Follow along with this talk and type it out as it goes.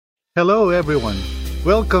Hello, everyone.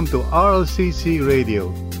 Welcome to RLCC Radio,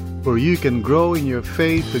 where you can grow in your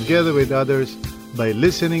faith together with others by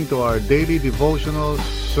listening to our daily devotionals,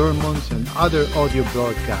 sermons, and other audio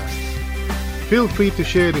broadcasts. Feel free to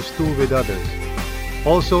share this tool with others.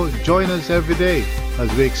 Also, join us every day as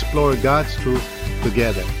we explore God's truth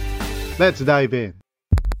together. Let's dive in.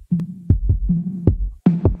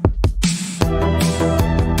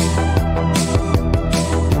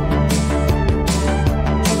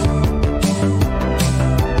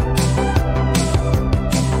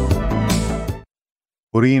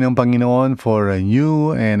 Purihin ang Panginoon for a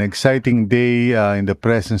new and exciting day in the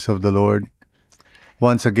presence of the Lord.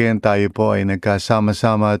 Once again, tayo po ay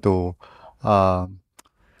nagkasama-sama to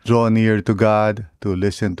draw near to God, to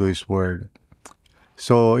listen to His Word.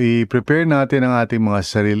 So, i-prepare natin ang ating mga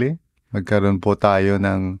sarili. Magkaroon po tayo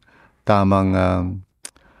ng tamang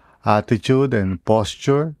attitude and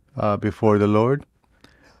posture before the Lord.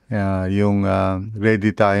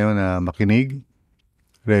 Ready tayo na makinig.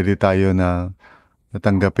 Ready tayo na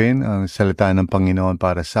natanggapin ang salita ng Panginoon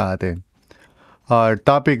para sa atin. Our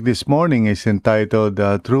topic this morning is entitled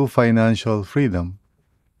True Financial Freedom.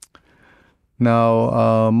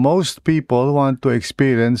 Now, most people want to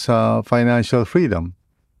experience financial freedom.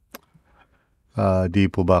 Di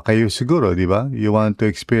po ba? Kayo siguro, di ba? You want to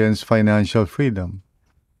experience financial freedom.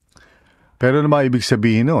 Pero ano ba ibig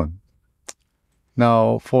sabihin nun?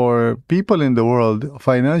 Now, for people in the world,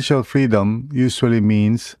 financial freedom usually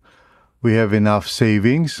means we have enough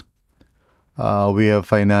savings, we have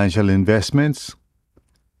financial investments,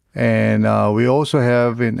 and we also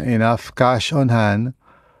have enough cash on hand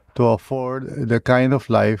to afford the kind of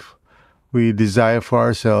life we desire for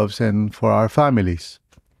ourselves and for our families.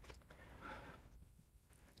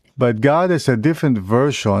 But God has a different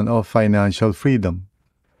version of financial freedom.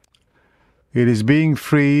 It is being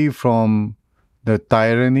free from the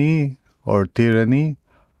tyranny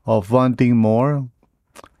of wanting more,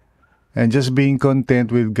 and just being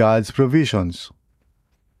content with God's provisions.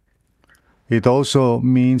 It also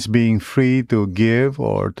means being free to give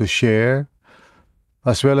or to share,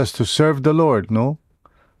 as well as to serve the Lord,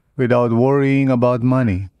 without worrying about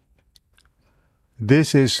money.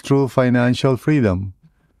 This is true financial freedom.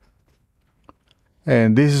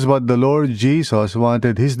 And this is what the Lord Jesus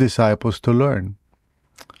wanted His disciples to learn.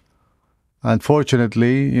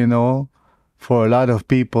 Unfortunately, for a lot of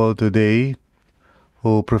people today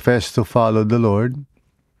who profess to follow the Lord,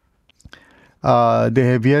 they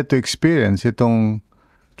have yet to experience itong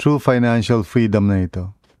true financial freedom na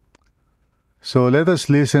ito. So let us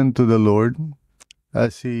listen to the Lord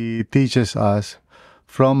as He teaches us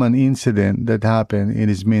from an incident that happened in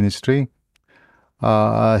His ministry,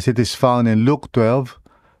 as it is found in Luke 12,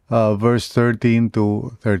 verse 13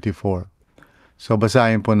 to 34. So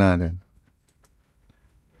basahin po natin.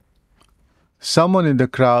 Someone in the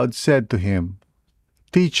crowd said to Him,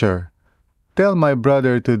 "Teacher, tell my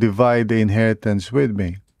brother to divide the inheritance with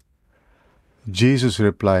me." Jesus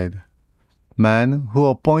replied, "Man, who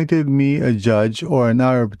appointed me a judge or an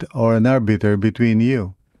arbiter between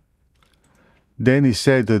you?" Then He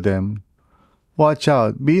said to them, "Watch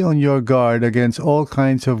out, be on your guard against all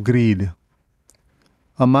kinds of greed.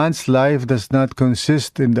 A man's life does not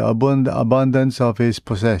consist in the abundance of his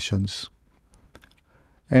possessions."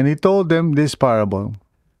 And He told them this parable.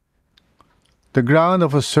 The ground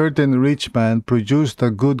of a certain rich man produced a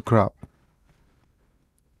good crop.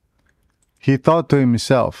 He thought to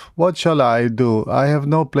himself, "What shall I do? I have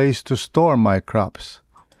no place to store my crops."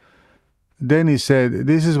 Then he said,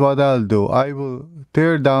 "This is what I'll do. I will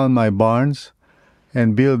tear down my barns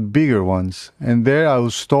and build bigger ones, and there I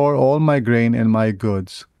will store all my grain and my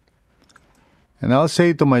goods. And I'll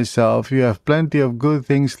say to myself, you have plenty of good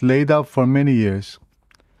things laid up for many years.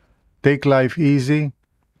 Take life easy,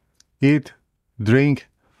 eat, drink,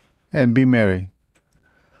 and be merry."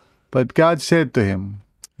 But God said to him,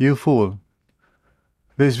 "You fool,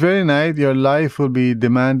 this very night your life will be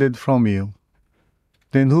demanded from you.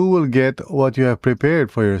 Then who will get what you have prepared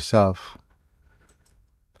for yourself?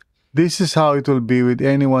 This is how it will be with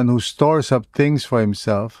anyone who stores up things for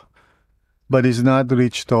himself, but is not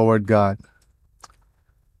rich toward God."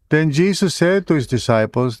 Then Jesus said to His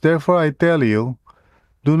disciples, "Therefore I tell you,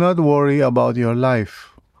 do not worry about your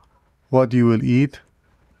life, what you will eat,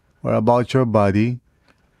 or about your body,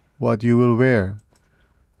 what you will wear.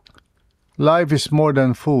 Life is more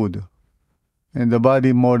than food, and the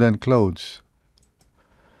body more than clothes.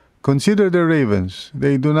 Consider the ravens.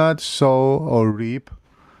 They do not sow or reap.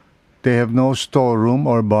 They have no storeroom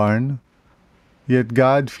or barn, yet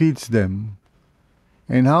God feeds them.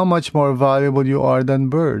 And how much more valuable you are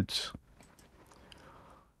than birds.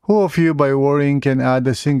 Who of you by worrying can add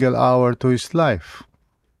a single hour to his life?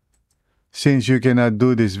 Since you cannot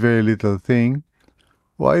do this very little thing,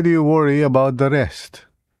 why do you worry about the rest?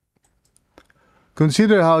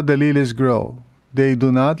 Consider how the lilies grow. They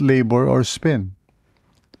do not labor or spin.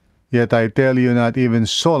 Yet I tell you, not even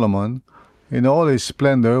Solomon, in all his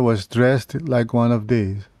splendor, was dressed like one of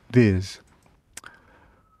these.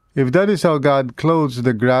 If that is how God clothes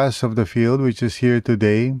the grass of the field, which is here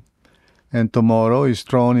today, and tomorrow is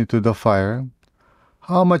thrown into the fire,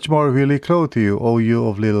 how much more will he clothe you, O you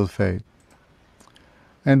of little faith?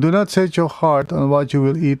 And do not set your heart on what you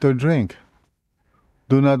will eat or drink.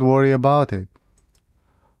 Do not worry about it.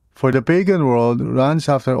 For the pagan world runs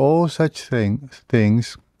after all such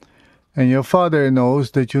things, and your Father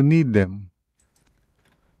knows that you need them.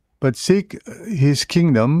 But seek his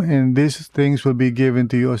kingdom, and these things will be given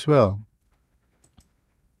to you as well.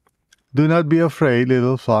 Do not be afraid,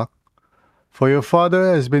 little flock, for your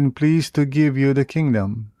Father has been pleased to give you the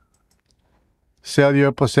kingdom. Sell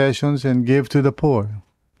your possessions and give to the poor.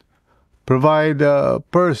 Provide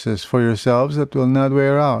purses for yourselves that will not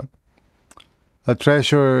wear out, a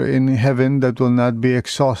treasure in heaven that will not be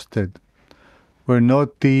exhausted, where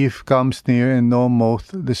no thief comes near and no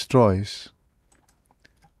moth destroys.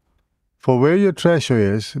 For where your treasure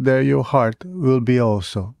is, there your heart will be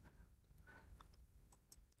also.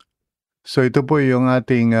 So ito po yung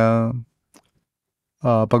ating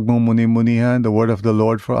pagmumuni-munihan, the word of the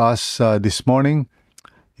Lord for us this morning.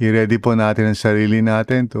 I-ready po natin ang sarili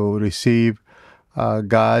natin to receive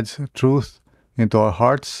God's truth into our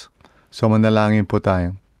hearts. So manalangin po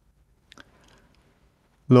tayo.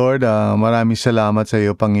 Lord, maraming salamat sa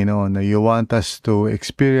iyo, Panginoon, na you want us to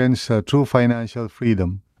experience true financial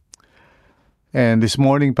freedom. And this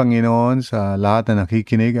morning, Panginoon, sa lahat na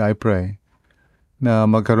nakikinig, I pray na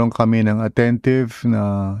magkaroon kami ng attentive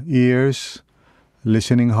na ears,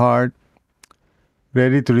 listening heart,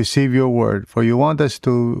 ready to receive your word. For you want us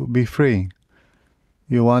to be free.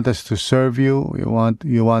 You want us to serve you.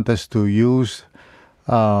 You want us to use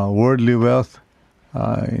worldly wealth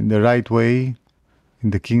in the right way,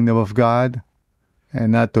 in the kingdom of God,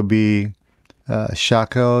 and not to be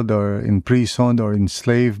shackled or imprisoned or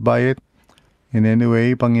enslaved by it in any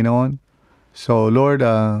way, Panginoon. So, Lord,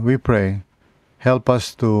 we pray, help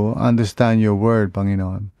us to understand your word,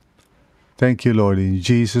 Panginoon. Thank you, Lord, in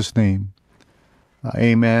Jesus' name.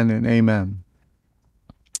 Amen and amen.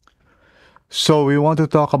 So, we want to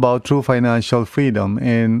talk about true financial freedom,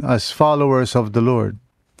 and as followers of the Lord,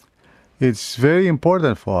 it's very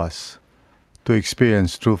important for us to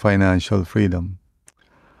experience true financial freedom.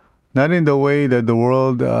 Not in the way that the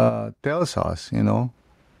world tells us,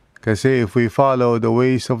 Kasi if we follow the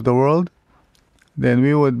ways of the world, then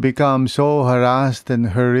we would become so harassed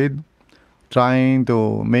and hurried, trying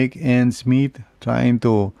to make ends meet, trying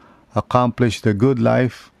to accomplish the good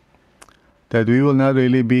life, that we will not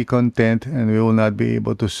really be content and we will not be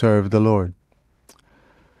able to serve the Lord.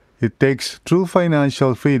 It takes true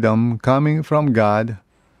financial freedom coming from God,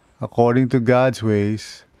 according to God's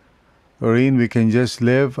ways, wherein we can just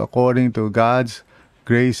live according to God's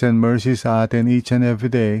grace and mercy sa atin each and every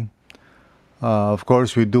day. Of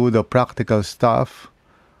course, we do the practical stuff.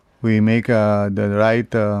 We make the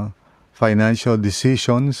right financial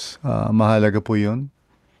decisions. Mahalaga po yun.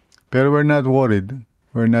 Pero we're not worried.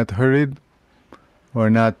 We're not hurried.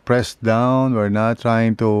 We're not pressed down. We're not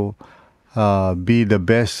trying to be the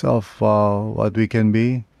best of what we can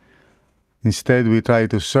be. Instead, we try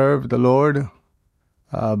to serve the Lord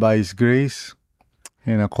by His grace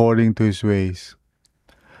and according to His ways.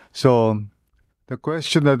 So, the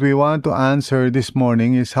question that we want to answer this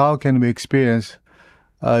morning is, how can we experience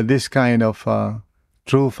this kind of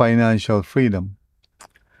true financial freedom?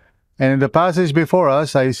 And in the passage before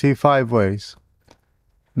us, I see 5 ways.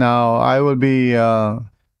 Now, I will be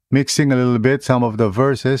mixing a little bit some of the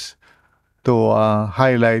verses to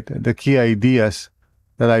highlight the key ideas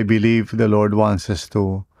that I believe the Lord wants us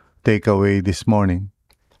to take away this morning.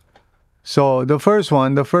 So the first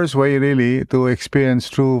way really to experience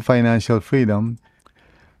true financial freedom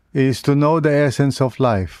is to know the essence of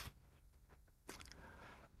life.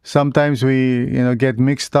 Sometimes we, get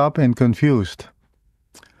mixed up and confused.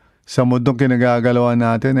 Sa mundong kinagagalawan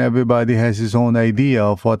natin, everybody has his own idea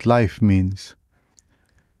of what life means.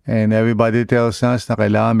 And everybody tells us na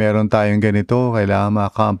kailangan meron tayong ganito, kailangan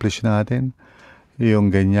ma-accomplish natin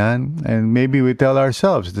yung ganyan. And maybe we tell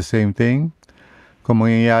ourselves the same thing. Kung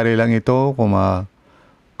mangyayari lang ito, kung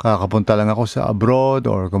kakapunta lang ako sa abroad,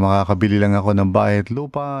 or kung makakabili lang ako ng bahay at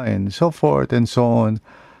lupa, and so forth and so on.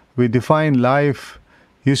 We define life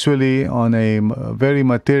usually on a very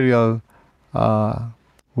material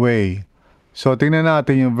way. So tingnan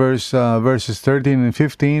natin yung verses 13 and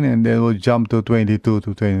 15 and then we'll jump to 22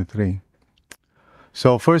 to 23.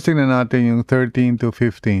 So first tingnan natin yung 13 to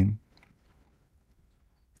 15.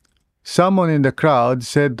 Someone in the crowd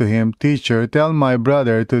said to him, "Teacher, tell my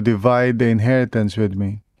brother to divide the inheritance with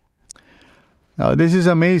me." Now, this is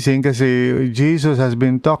amazing kasi Jesus has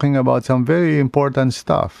been talking about some very important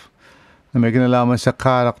stuff na may kinalaman sa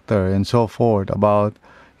character and so forth about,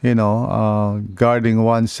 guarding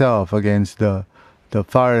oneself against the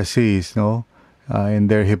Pharisees, and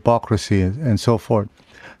their hypocrisy and so forth.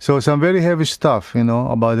 So some very heavy stuff,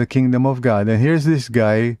 about the kingdom of God. And here's this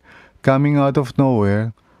guy coming out of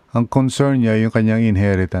nowhere. Ang concern niya yung kanyang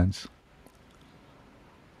inheritance.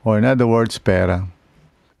 Or in other words, pera.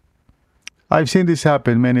 I've seen this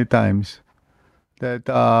happen many times.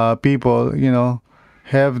 That people,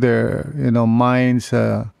 have their, minds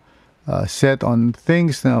set on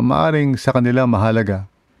things na maaring sa kanila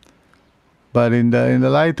mahalaga. But in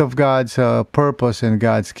the light of God's purpose and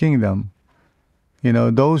God's kingdom,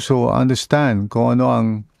 those who understand kung ano ang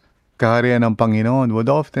kaharian ng Panginoon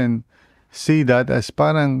would often see that as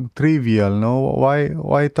parang trivial, no?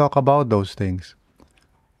 Why talk about those things?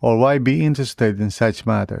 Or why be interested in such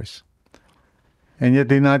matters? And yet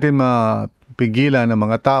din natin mapigilan ng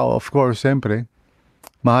mga tao, of course, siyempre,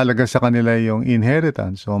 mahalaga sa kanila yung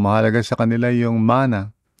inheritance o mahalaga sa kanila yung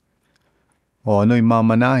mana o ano yung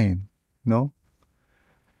mamanahin, no?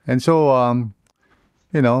 And so,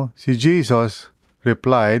 si Jesus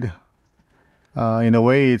replied, in a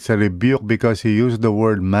way, it's a rebuke because he used the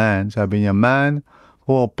word man. Sabi niya, "Man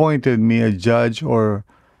who appointed me a judge or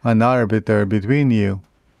an arbiter between you."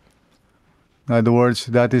 In other words,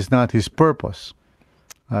 that is not his purpose.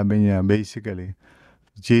 Sabi niya, basically,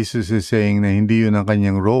 Jesus is saying na hindi yun ang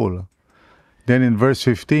kanyang role. Then in verse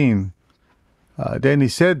 15, then he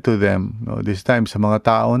said to them, this time sa mga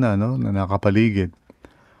tao na nakapaligid,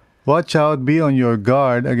 "Watch out, be on your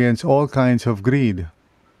guard against all kinds of greed.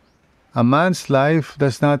 A man's life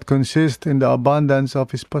does not consist in the abundance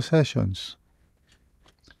of his possessions."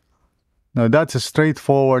 Now, that's a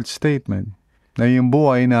straightforward statement. Na yung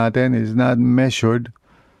buhay natin is not measured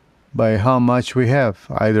by how much we have,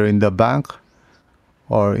 either in the bank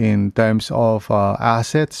or in terms of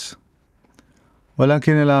assets. Walang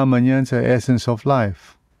kinalaman yan sa essence of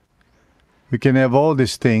life. We can have all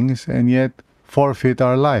these things and yet forfeit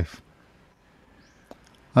our life.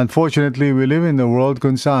 Unfortunately, we live in a world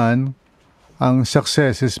kung saan ang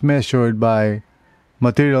success is measured by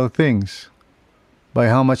material things, by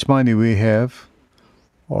how much money we have,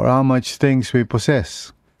 or how much things we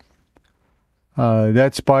possess.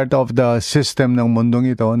 That's part of the system ng mundong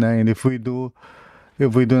ito, and if we do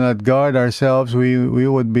not guard ourselves, we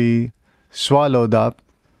would be swallowed up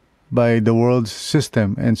by the world's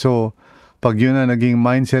system. And so, pag yun na naging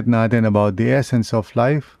mindset natin about the essence of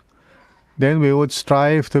life, then we would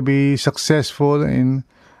strive to be successful in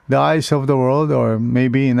the eyes of the world, or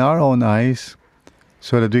maybe in our own eyes,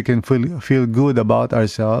 so that we can feel good about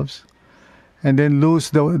ourselves, and then lose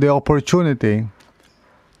the opportunity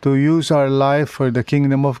to use our life for the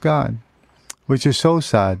kingdom of God, which is so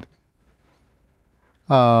sad.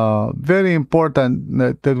 Very important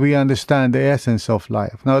that we understand the essence of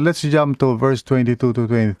life. Now let's jump to verse 22 to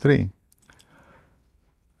 23.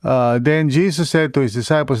 Then Jesus said to his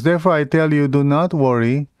disciples, "Therefore I tell you, do not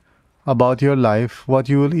worry about your life, what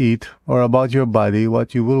you will eat, or about your body,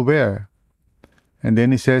 what you will wear." And then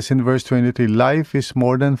he says in verse 23, "Life is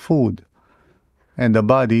more than food, and the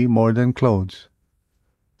body more than clothes."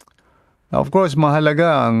 Now, of course,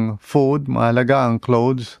 mahalaga ang food, mahalaga ang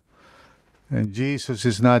clothes. And Jesus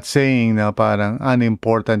is not saying na parang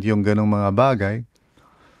unimportant yung ganong mga bagay.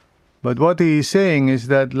 But what he is saying is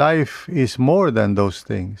that life is more than those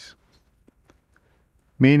things.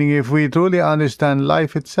 Meaning, if we truly understand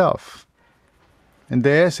life itself and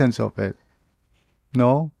the essence of it,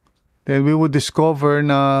 then we would discover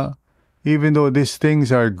na even though these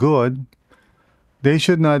things are good, they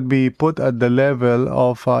should not be put at the level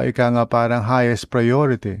of ika nga parang highest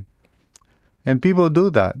priority. And people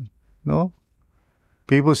do that, no?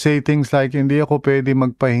 People say things like, "Hindi ako pwede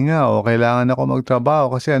magpahinga o kailangan ako magtrabaho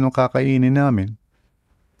kasi anong kakainin namin?"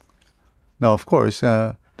 Now, of course,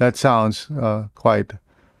 that sounds quite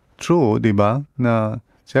true, di ba? Na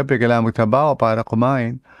siyempre kailangan magtrabaho para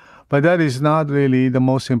kumain. But that is not really the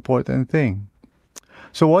most important thing.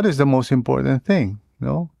 So what is the most important thing?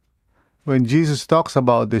 When Jesus talks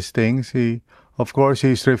about these things, of course,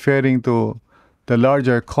 he's referring to the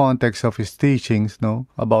larger context of his teachings,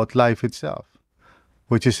 about life itself,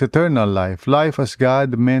 which is eternal life as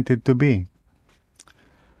God meant it to be.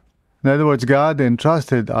 In other words, God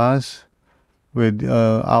entrusted us with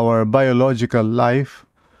our biological life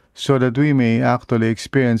so that we may actually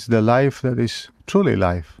experience the life that is truly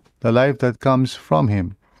life, the life that comes from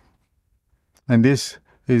Him. And this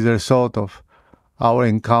is the result of our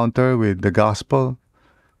encounter with the gospel,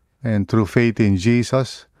 and through faith in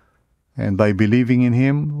Jesus, and by believing in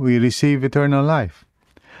Him, we receive eternal life.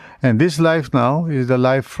 And this life now is the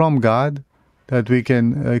life from God that we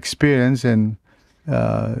can experience and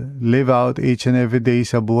live out each and every day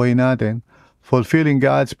sa buhay natin, fulfilling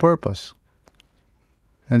God's purpose.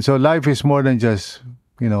 And so life is more than just,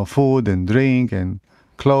 food and drink and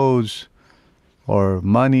clothes or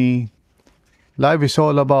money. Life is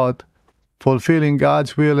all about fulfilling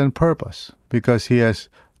God's will and purpose because He has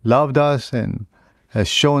loved us and has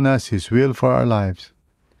shown us His will for our lives.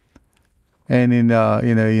 And in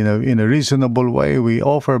a reasonable way, we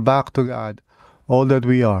offer back to God all that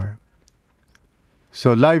we are.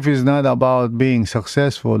 So life is not about being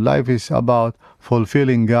successful. Life is about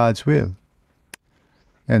fulfilling God's will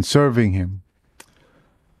and serving Him.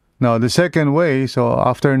 Now, the second way, so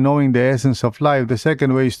after knowing the essence of life, the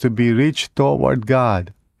second way is to be rich toward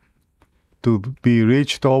God. To be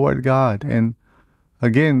rich toward God. And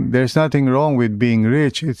again, there's nothing wrong with being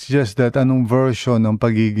rich. It's just that anong version ng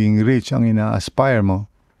pagiging rich ang ina-aspire mo.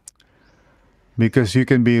 Because you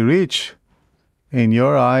can be rich in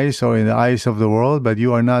your eyes or in the eyes of the world, but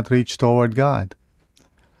you are not rich toward God.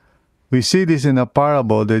 We see this in a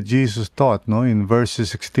parable that Jesus taught, in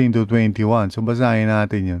verses 16 to 21. So basahin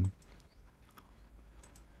natin yun.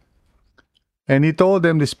 And He told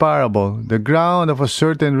them this parable, the ground of a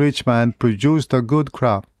certain rich man produced a good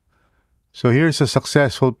crop. So here's a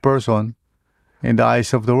successful person in the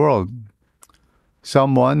eyes of the world.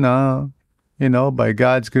 Someone na, by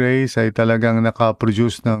God's grace ay talagang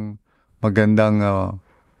nakaproduce ng magandang,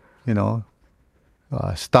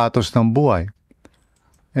 status ng buhay.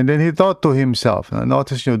 And then he thought to himself,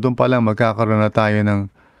 notice nyo, doon pa lang magkakaroon na tayo ng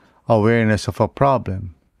awareness of a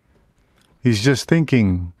problem. He's just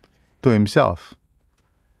thinking to himself.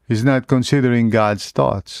 He's not considering God's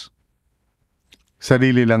thoughts.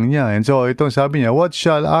 Sarili lang niya. And so, itong sabi niya, what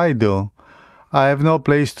shall I do? I have no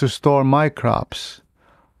place to store my crops.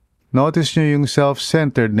 Notice nyo yung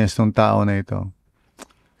self-centeredness ng tao na ito.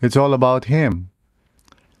 It's all about him.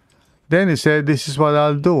 Then he said, this is what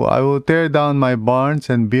I'll do. I will tear down my barns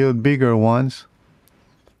and build bigger ones.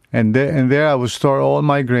 And there I will store all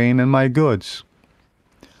my grain and my goods.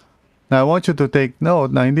 Now, I want you to take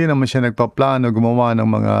note na hindi naman siya nagpaplano gumawa ng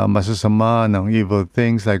mga masasama, ng evil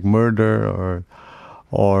things like murder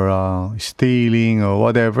or stealing or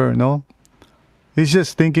whatever, no? He's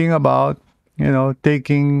just thinking about,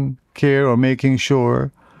 taking care or making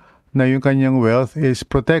sure na yung kanyang wealth is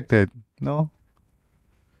protected, no?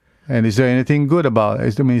 And is there anything good about it?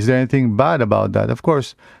 Is there anything bad about that? Of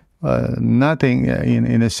course, nothing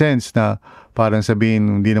in a sense na parang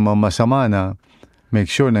sabihin hindi naman masama na make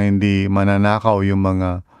sure na hindi mananakaw yung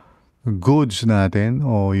mga goods natin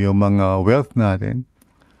o yung mga wealth natin.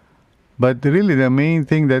 But really, the main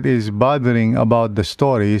thing that is bothering about the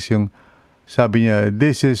story is yung sabi niya,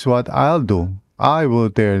 this is what I'll do. I will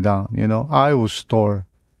tear down, I will store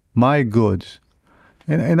my goods.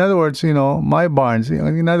 In other words, my barns,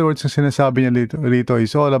 in other words, ang sinasabi niya rito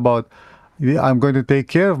is all about, I'm going to take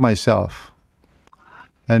care of myself.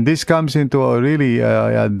 And this comes into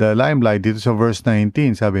the limelight dito sa verse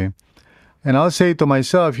 19, sabi, and I'll say to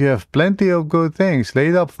myself, you have plenty of good things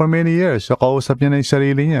laid up for many years. So kausap niya na yung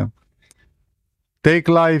sarili niya. Take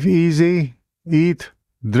life easy, eat,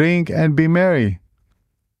 drink, and be merry.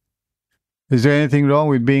 Is there anything wrong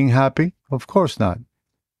with being happy? Of course not.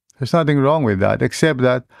 There's nothing wrong with that, except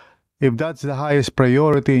that if that's the highest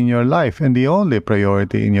priority in your life and the only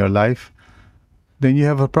priority in your life, then you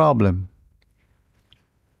have a problem.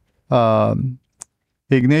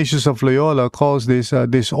 Ignatius of Loyola calls this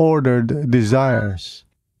disordered desires.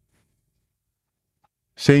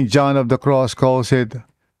 St. John of the Cross calls it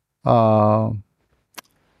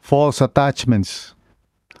false attachments.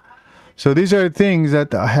 So these are things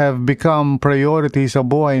that have become priorities sa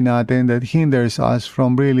buhay natin that hinders us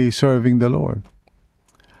from really serving the Lord.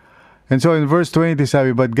 And so in verse 20,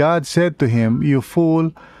 sabi, but God said to him, you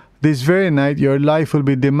fool, this very night your life will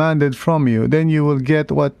be demanded from you. Then who will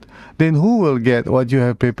get what you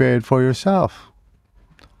have prepared for yourself?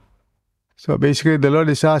 So basically, the Lord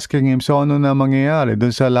is asking him, so ano na mangyayari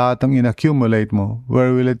dun sa lahat ng inaccumulate mo?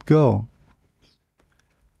 Where will it go?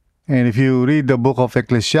 And if you read the book of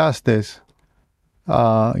Ecclesiastes,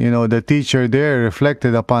 the teacher there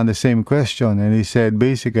reflected upon the same question. And he said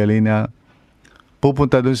basically na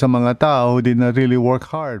pupunta dun sa mga tao who did not really work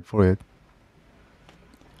hard for it.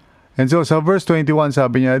 And so sa verse 21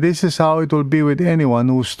 sabi niya, this is how it will be with anyone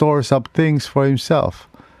who stores up things for himself,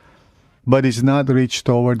 but is not rich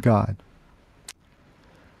toward God.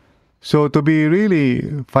 So to be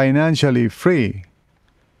really financially free,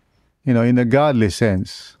 in a godly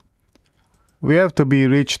sense, we have to be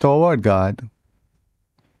rich toward God,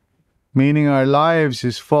 meaning our lives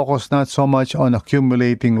is focused not so much on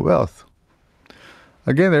accumulating wealth.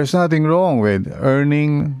 Again, there's nothing wrong with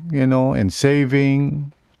earning, and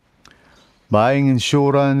saving, buying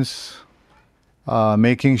insurance,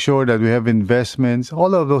 making sure that we have investments.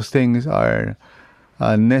 All of those things are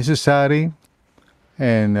necessary,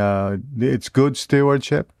 and it's good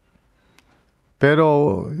stewardship.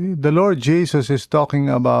 Pero the Lord Jesus is talking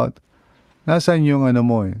about nasan yung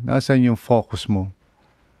nasan yung focus mo.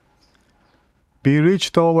 Be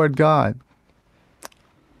rich toward God.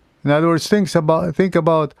 In other words, think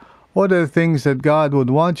about what are the things that God would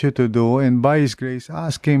want you to do, and by His grace,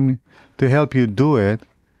 ask Him to help you do it,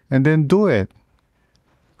 and then do it.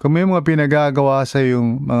 Kung may mga pinagagawa sa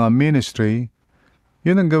yung mga ministry,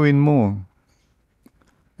 yun ang gawin mo.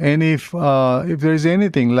 And if there's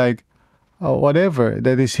anything like whatever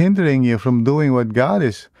that is hindering you from doing what God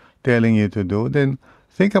is telling you to do, then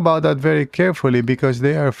think about that very carefully, because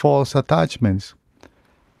they are false attachments.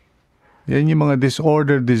 Yan yung mga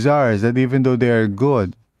disordered desires that even though they are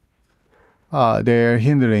good, they are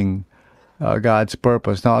hindering God's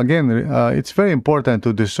purpose. Now again, it's very important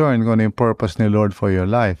to discern kung ano yung purpose ni Lord for your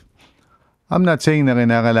life. I'm not saying na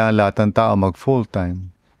kinakailangan lahat ng tao mag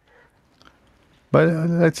full-time. But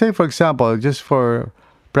let's say, for example, just for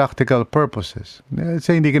practical purposes, let's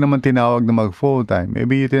say hindi ka naman tinawag na mag full-time.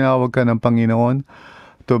 Maybe tinawag ka ng Panginoon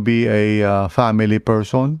to be a family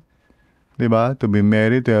person, diba? To be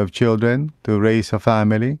married, to have children, to raise a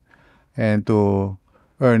family, and to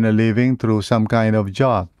earn a living through some kind of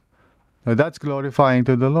job. Now, that's glorifying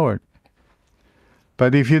to the Lord.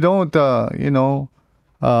 But if you don't,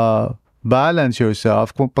 balance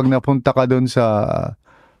yourself, kung pag napunta ka dun sa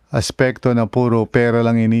aspekto na puro pera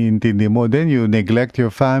lang iniintindi mo, then you neglect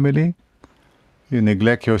your family, you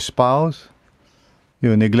neglect your spouse,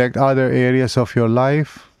 you neglect other areas of your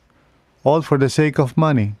life, all for the sake of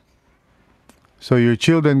money. So your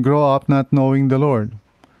children grow up not knowing the Lord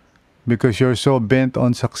because you're so bent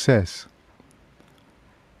on success.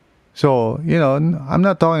 So, I'm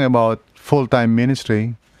not talking about full-time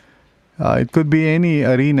ministry. It could be any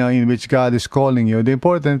arena in which God is calling you. The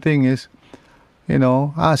important thing is,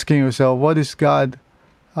 asking yourself, what is God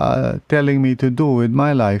telling me to do with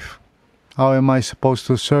my life? How am I supposed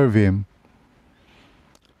to serve Him?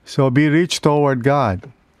 So be rich toward God.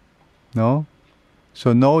 No?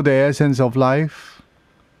 So know the essence of life,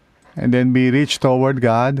 and then be rich toward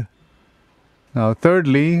God. Now,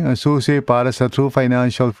 thirdly, ang susi para sa true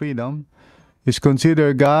financial freedom is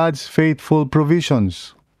consider God's faithful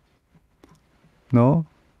provisions. No?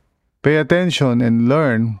 Pay attention and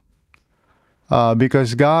learn,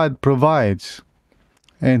 because God provides,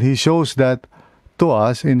 and He shows that to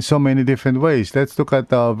us in so many different ways. Let's look at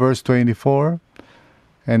verse 24,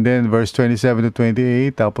 and then verse 27 to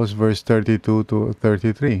 28, tapos verse 32 to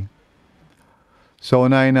 33. So,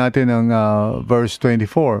 unahin natin ang verse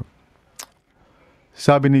 24.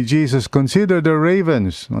 Sabi ni Jesus, consider the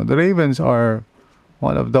ravens. The ravens are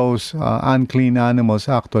one of those unclean animals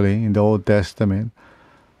actually in the Old Testament.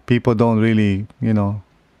 People don't really,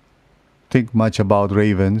 think much about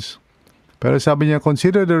ravens. Pero sabi niya,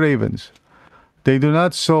 consider the ravens. They do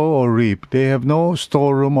not sow or reap. They have no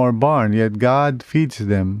storeroom or barn, yet God feeds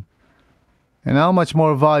them. And how much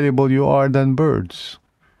more valuable you are than birds.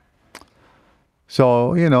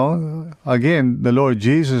 So, again, the Lord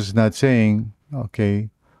Jesus is not saying, okay,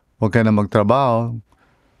 huwag ka na magtrabaho,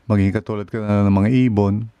 maging katulad ka na ng mga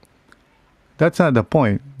ibon. That's not the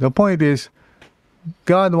point. The point is,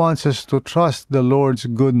 God wants us to trust the Lord's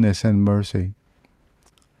goodness and mercy.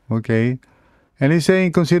 Okay? And He's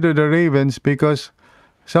saying, consider the ravens, because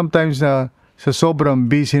sometimes sa sobrang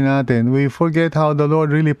busy natin, we forget how the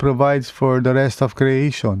Lord really provides for the rest of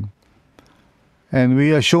creation. And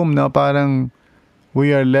we assume na parang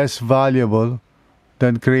we are less valuable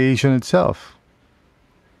than creation itself.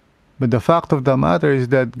 But the fact of the matter is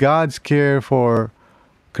that God's care for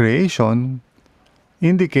creation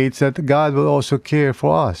indicates that God will also care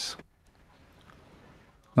for us.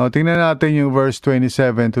 Now, tingnan natin yung verse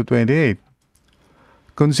 27 to 28.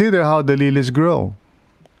 Consider how the lilies grow.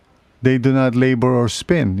 They do not labor or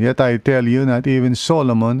spin. Yet I tell you, not even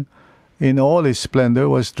Solomon, in all his splendor,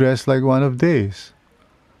 was dressed like one of these.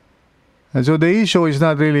 And so the issue is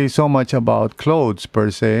not really so much about clothes per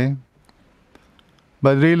se,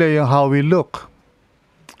 but really how we look.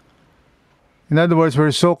 In other words,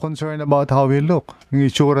 we're so concerned about how we look, yung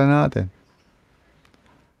itsura natin.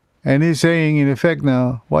 And he's saying, in effect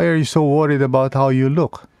now, why are you so worried about how you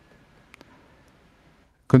look?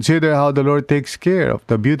 Consider how the Lord takes care of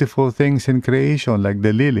the beautiful things in creation, like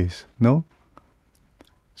the lilies, no?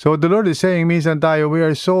 So the Lord is saying, minsan tayo, we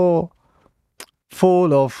are so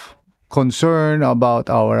full of concern about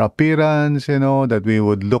our appearance, that we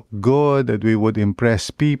would look good, that we would impress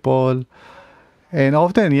people. And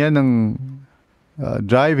often, yan ang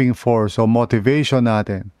driving force o motivation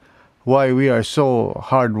natin. Why we are so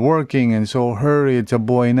hardworking and so hurried sa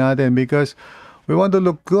buhay natin, because we want to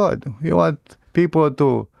look good. We want people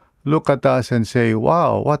to look at us and say,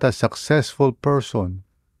 wow, what a successful person.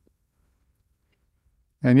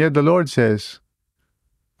 And yet the Lord says,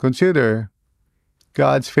 consider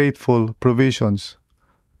God's faithful provisions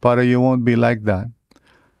para you won't be like that.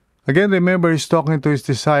 Again, remember, He's talking to His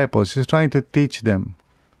disciples. He's trying to teach them,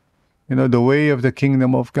 the way of the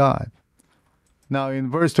kingdom of God. Now,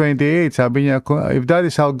 in verse 28, sabi niya, if that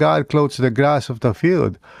is how God clothes the grass of the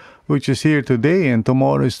field, which is here today and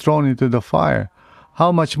tomorrow is thrown into the fire,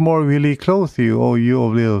 how much more will He clothe you, O you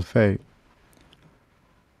of little faith?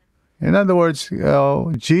 In other words,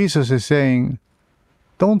 Jesus is saying,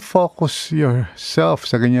 don't focus yourself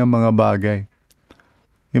sa ganyang mga bagay,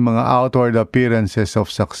 yung mga outward appearances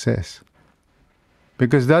of success.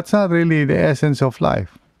 Because that's not really the essence of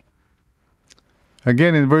life.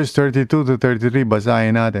 Again, in verse 32 to 33,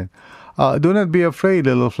 basahin natin. Do not be afraid,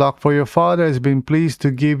 little flock, for your Father has been pleased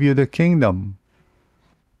to give you the kingdom.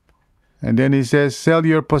 And then he says, sell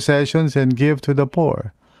your possessions and give to the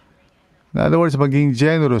poor. In other words, maging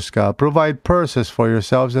generous ka. Provide purses for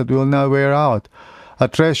yourselves that will not wear out, a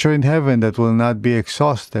treasure in heaven that will not be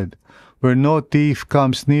exhausted, where no thief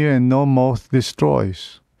comes near and no moth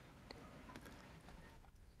destroys.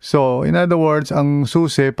 So, in other words, ang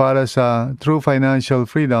susi para sa true financial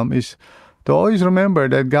freedom is to always remember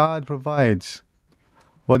that God provides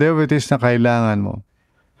whatever it is na kailangan mo.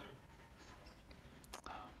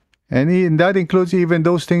 And that includes even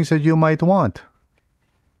those things that you might want.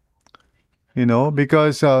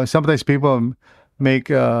 Because sometimes people make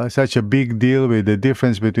such a big deal with the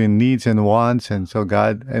difference between needs and wants, and so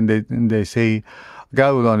they say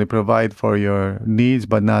God will only provide for your needs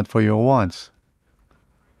but not for your wants.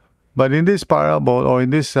 But in this parable or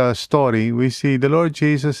in this story, we see the Lord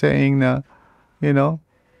Jesus saying na, kayo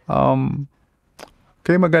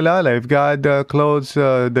mag-alala, if God clothes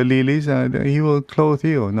the lilies, He will clothe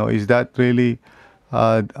you. No, is that really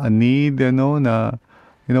a need?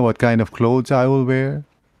 What kind of clothes I will wear?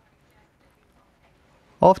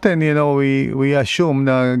 Often, we assume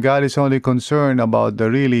that God is only concerned about the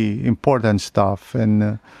really important stuff.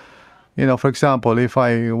 And, for example, if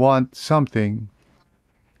I want something,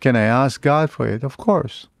 can I ask God for it? Of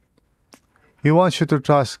course. He wants you to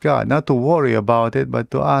trust God, not to worry about it, but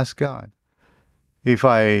to ask God. If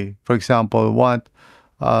I, for example, want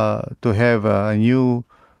to have a new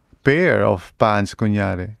pair of pants,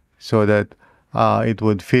 kunyari, so that it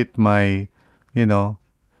would fit my,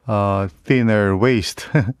 thinner waist.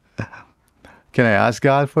 Can I ask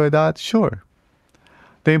God for that? Sure.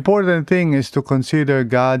 The important thing is to consider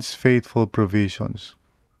God's faithful provisions,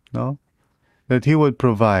 no? That He would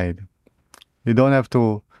provide. You don't have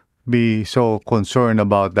to be so concerned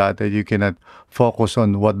about that you cannot focus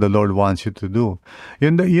on what the Lord wants you to do.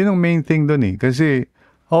 Yun ang main thing dun eh. Kasi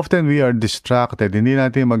often we are distracted. Hindi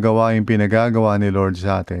natin magawa yung pinagagawa ni Lord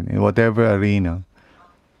sa atin in whatever arena.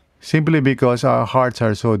 Simply because our hearts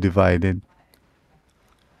are so divided.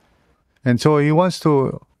 And so He wants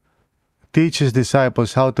to teach His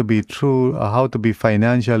disciples how to be how to be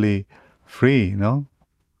financially free, no?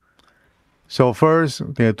 So first,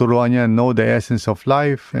 tinuturuan niya know the essence of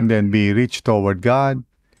life, and then be rich toward God,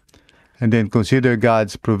 and then consider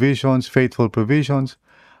God's provisions, faithful provisions.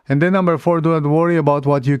 And then number 4, do not worry about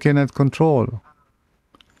what you cannot control.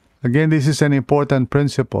 Again, this is an important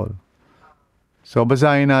principle. So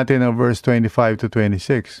basahin natin ang verse 25 to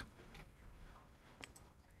 26.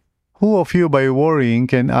 Who of you by worrying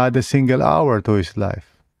can add a single hour to his life?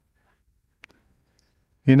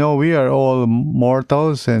 We are all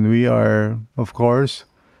mortals, and we are, of course,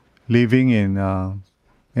 living in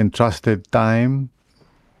entrusted time.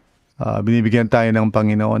 Binibigyan tayo ng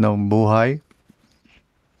Panginoon ng buhay,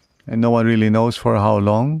 and no one really knows for how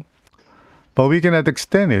long. But we cannot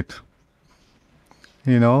extend it.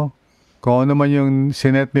 Kung ano man yung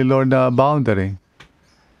sinet ni Lord na boundary,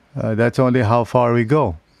 that's only how far we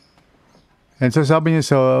go. And so sabi niya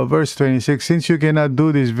sa verse 26, since you cannot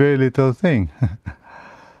do this very little thing,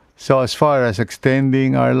 so as far as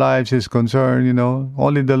extending our lives is concerned,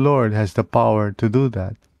 only the Lord has the power to do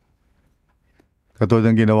that.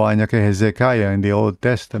 Katulad ng ginawa niya kay Hezekiah in the Old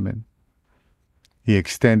Testament. He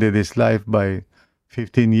extended his life by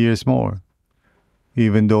 15 years more,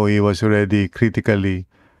 even though he was already critically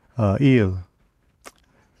ill.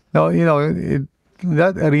 Now,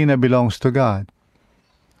 that arena belongs to God.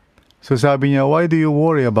 So sabi niya, why do you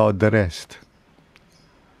worry about the rest?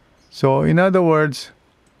 So in other words,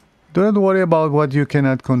 do not worry about what you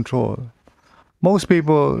cannot control. Most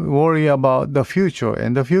people worry about the future,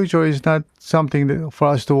 and the future is not something for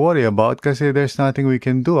us to worry about because there's nothing we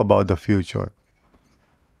can do about the future.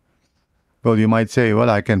 Well, you might say, well,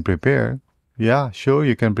 I can prepare. Yeah, sure,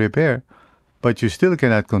 you can prepare, but you still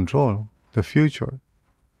cannot control the future.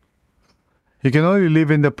 You can only live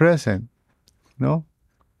in the present, no?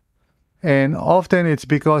 And often it's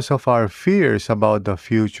because of our fears about the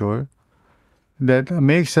future that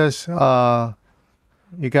makes us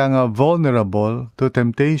vulnerable to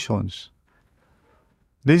temptations.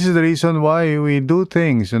 This is the reason why we do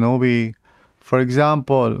things, for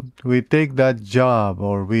example, we take that job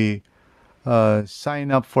or we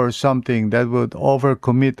sign up for something that would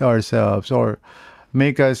overcommit ourselves or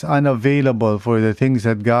make us unavailable for the things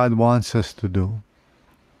that God wants us to do.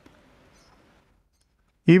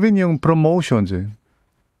 Even yung promotions,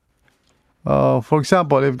 for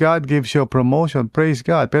example, if God gives you a promotion, praise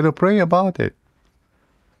God, pero pray about it.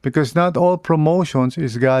 Because not all promotions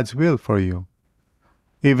is God's will for you,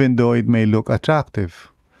 even though it may look attractive.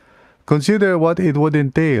 Consider what it would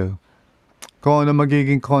entail, kung ano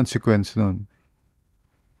magiging consequence nun.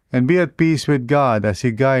 And be at peace with God as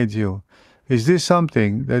He guides you. Is this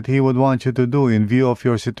something that He would want you to do in view of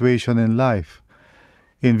your situation in life?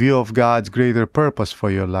 In view of God's greater purpose for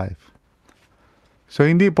your life? So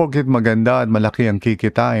hindi porket maganda at malaki ang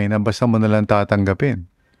kikitain na basta mo nalang tatanggapin.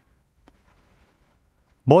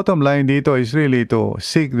 Bottom line dito is really to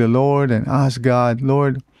seek the Lord and ask God,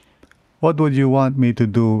 Lord, what would you want me to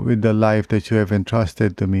do with the life that you have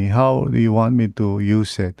entrusted to me? How do you want me to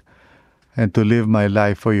use it and to live my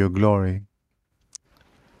life for your glory?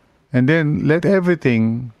 And then let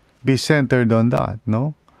everything be centered on that,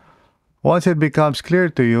 no? Once it becomes clear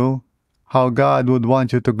to you how God would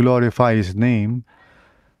want you to glorify His name,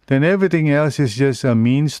 then everything else is just a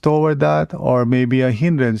means toward that or maybe a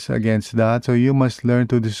hindrance against that, so you must learn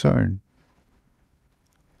to discern.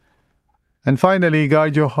 And finally,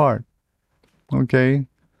 guard your heart. Okay?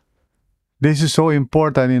 This is so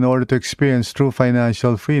important in order to experience true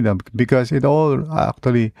financial freedom because it all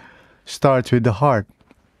actually starts with the heart.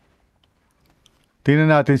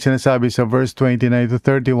 Tingnan natin sinasabi sa verse 29 to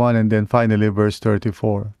 31 and then finally verse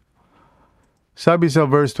 34. Sabi sa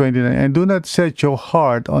verse 29, and do not set your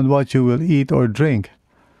heart on what you will eat or drink.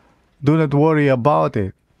 Do not worry about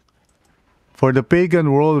it. For the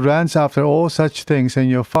pagan world runs after all such things, and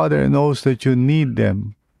your Father knows that you need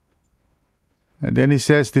them. And then he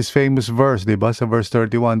says this famous verse, diba, sa verse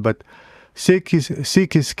 31, but seek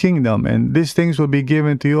his kingdom, and these things will be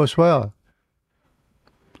given to you as well.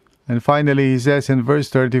 And finally, he says in verse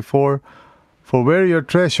 34, for where your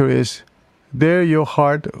treasure is, there your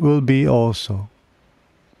heart will be also.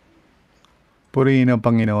 Purihin ang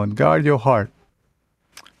Panginoon. Guard your heart.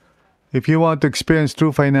 If you want to experience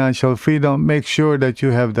true financial freedom, make sure that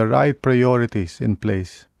you have the right priorities in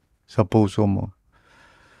place sa puso mo.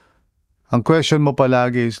 Ang question mo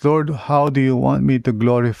palagi is, Lord, how do you want me to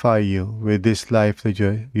glorify you with this life that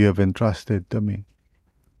you have entrusted to me?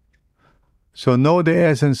 So know the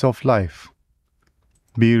essence of life.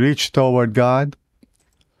 Be rich toward God.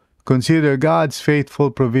 Consider God's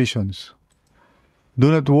faithful provisions.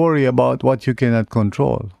 Do not worry about what you cannot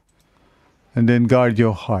control. And then guard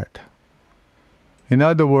your heart. In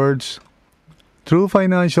other words, true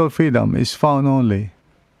financial freedom is found only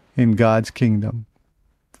in God's kingdom.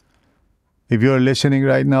 If you are listening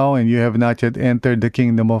right now and you have not yet entered the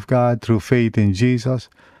kingdom of God through faith in Jesus,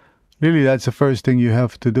 really that's the first thing you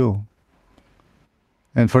have to do.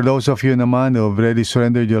 And for those of you naman who have already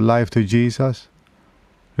surrendered your life to Jesus,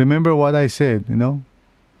 remember what I said,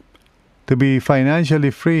 To be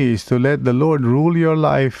financially free is to let the Lord rule your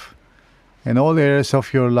life and all areas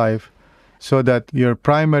of your life so that your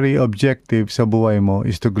primary objective sa buhay mo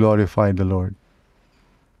is to glorify the Lord.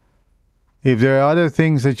 If there are other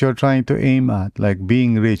things that you're trying to aim at, like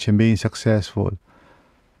being rich and being successful,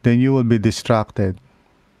 then you will be distracted.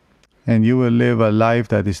 And you will live a life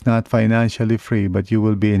that is not financially free, but you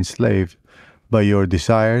will be enslaved by your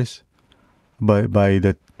desires, by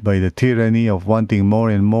the tyranny of wanting more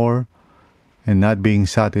and more, and not being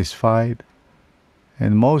satisfied.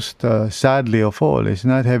 And most sadly of all is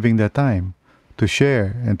not having the time to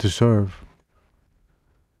share and to serve.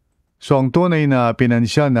 So ang tunay na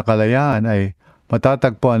pinansyal na kalayaan ay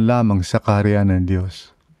matatagpuan lamang sa kaharian ng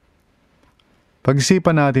Diyos.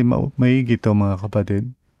 Pag-isipan natin maigi ito, mga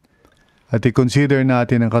kapatid, at i-consider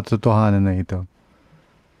natin ang katotohanan na ito.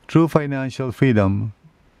 True financial freedom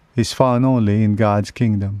is found only in God's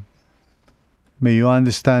kingdom. May you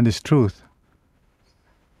understand this truth,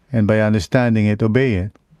 and by understanding it, obey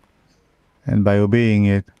it, and by obeying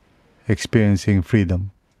it, experiencing freedom.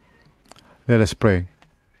 Let us pray.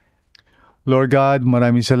 Lord God,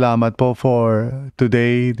 maraming salamat po for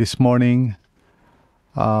today, this morning.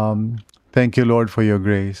 Thank you, Lord, for your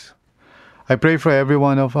grace. I pray for every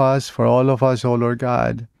one of us, for all of us, O Lord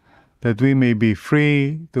God, that we may be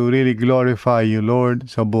free to really glorify you, Lord,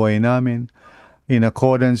 sa buhay namin, in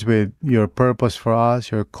accordance with your purpose for us,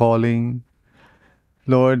 your calling.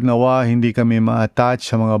 Lord, nawa hindi kami ma-attach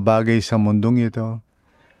sa mga bagay sa mundong ito,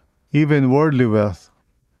 even worldly wealth,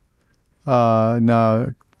 na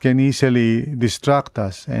can easily distract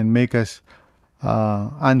us and make us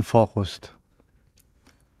unfocused.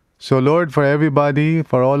 So Lord, for everybody,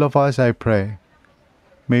 for all of us, I pray,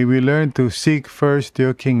 may we learn to seek first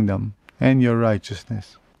your kingdom and your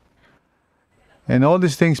righteousness. And all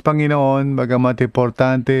these things, Panginoon, bagamat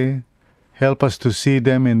importante, help us to see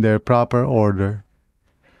them in their proper order,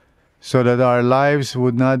 so that our lives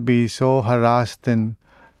would not be so harassed and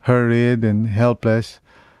hurried and helpless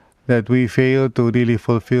that we fail to really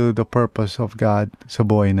fulfill the purpose of God sa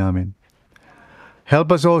buhay namin.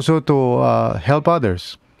 Help us also to help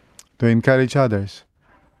others, to encourage others,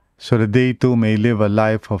 so that they too may live a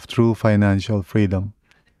life of true financial freedom.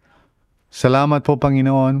 Salamat po,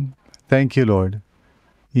 Panginoon. Thank you, Lord.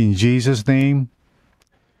 In Jesus' name,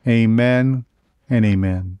 amen and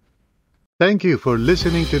amen. Thank you for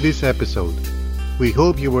listening to this episode. We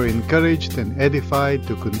hope you were encouraged and edified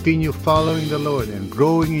to continue following the Lord and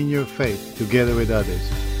growing in your faith together with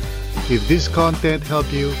others. If this content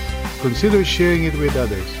helped you, consider sharing it with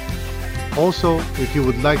others. Also, if you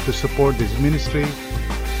would like to support this ministry,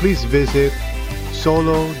 please visit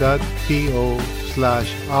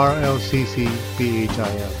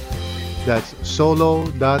solo.to/RLCCPHIL. That's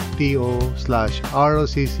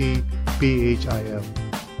solo.to/RLCCPHIL.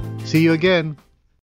 See you again.